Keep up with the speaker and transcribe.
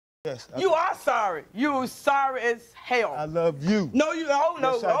Yes. You are sorry. You sorry as hell. I love you. No, you. Oh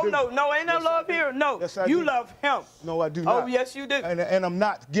no. Yes, I Oh do. no. No, ain't no Yes, love I do. here. No. Yes, I you do. love him. No, I do not. Oh yes, you do. And I'm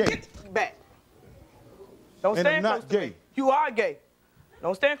not gay. Get back. Don't And I'm stand not close to gay. me. You are gay.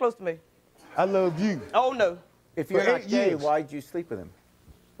 Don't stand close to me. I love you. Oh no. If you're For not 8 gay, years. why'd you sleep with him?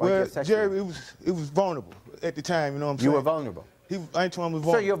 Why'd you Well, have sex with Jerry, him? it was vulnerable at the time. You know what I'm saying? You were vulnerable. Antoine was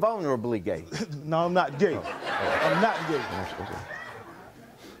So vulnerable. you're vulnerably gay. No, I'm not gay. I'm not gay.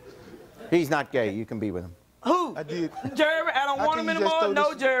 He's not gay. You can be with him. Who? I did. Jerry, I don't How want can him you just anymore. throw No,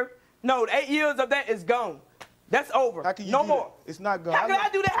 this- Jerry. No, 8 years of that is gone. That's over. How can you no do more. that? It's not gone. How can I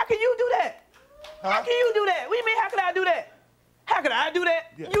do that? How can you do that? Huh? How can you do that? What do you mean, how can I do that? How can I do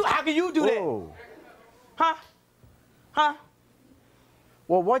that? Yeah. How can you do that? Oh. Huh? Huh?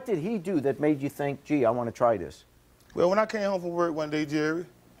 Well, what did he do that made you think, gee, I want to try this? Well, when I came home from work one day, Jerry,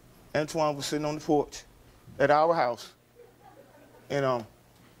 Antoine was sitting on the porch at our house. And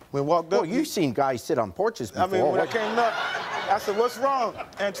we walked up. Well, you've seen guys sit on porches before. I mean, when I What- came up, I said, "What's wrong,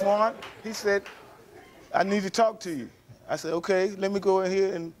 Antoine?" He said, "I need to talk to you." I said, "Okay, let me go in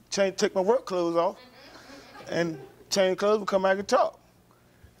here and take my work clothes off and change clothes and come back and talk."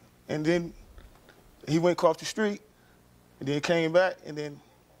 And then he went across the street, and then came back, and then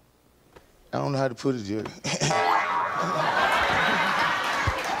I don't know how to put it, Jerry.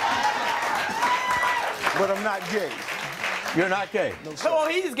 But I'm not gay. You're not gay. No, sir. Oh,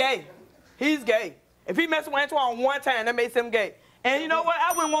 he's gay. He's gay. If he messed with Antoine one time, that makes him gay. And you know what?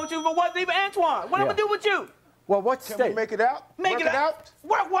 I wouldn't want you if it wasn't even Antoine. What am I Yeah. gonna do with you? Well, what Can state? we make it out? Make Work it out.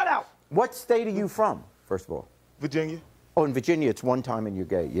 Work what out? What state are you from, first of all? Virginia. Oh, in Virginia, it's one time and you're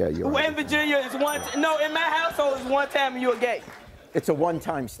gay. Yeah, you're Well, right. in Virginia, it's one. No, in my household, it's one time and you're gay. It's a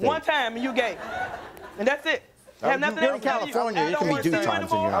one-time state. One time and you're gay. And that's it. Have nothing You're else in to do. California, I you don't can be wanna two see you times and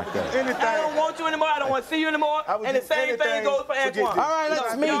anymore. you're not gay. Anything. I don't want you anymore. I don't want to see you anymore. I would And the do same thing anything goes for to get Antoine. this. All right,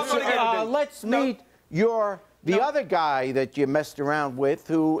 let's No, meet. y'all go together. Let's No. meet the other guy that you messed around with,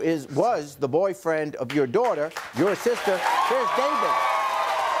 who was the boyfriend of your daughter, your sister. Here's David.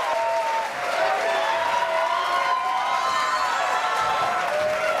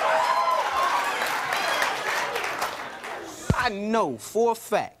 I know for a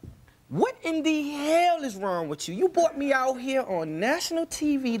fact. What in the hell is wrong with you? You brought me out here on national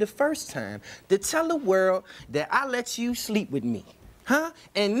TV the first time to tell the world that I let you sleep with me. Huh?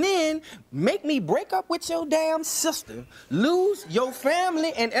 And then make me break up with your damn sister, lose your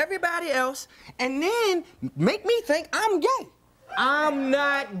family and everybody else, and then make me think I'm gay. I'm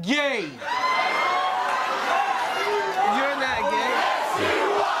not gay. You're not gay.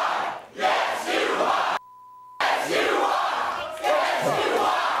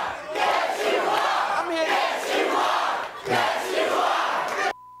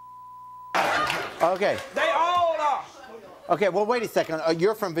 Okay. They all are. Okay, well, wait a second.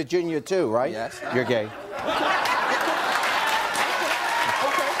 You're from Virginia, too, right? Yes. You're gay.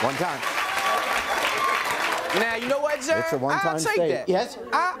 One time. Now, you know what, Jerry? It's a one-time I'll take state. that. Yes?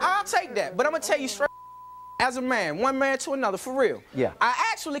 I'll take that. But I'm going to tell you straight, as a man, one man to another, for real. Yeah. I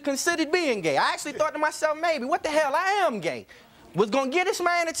actually considered being gay. I actually thought to myself, maybe, what the hell, I am gay. Was going to give this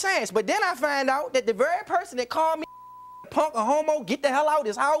man a chance. But then I find out that the very person that called me punk or homo, get the hell out of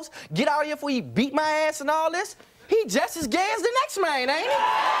his house, get out of here before he beat my ass and all this, he just as gay as the next man, ain't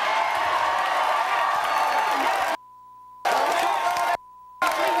he?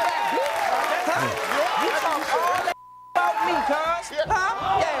 Huh?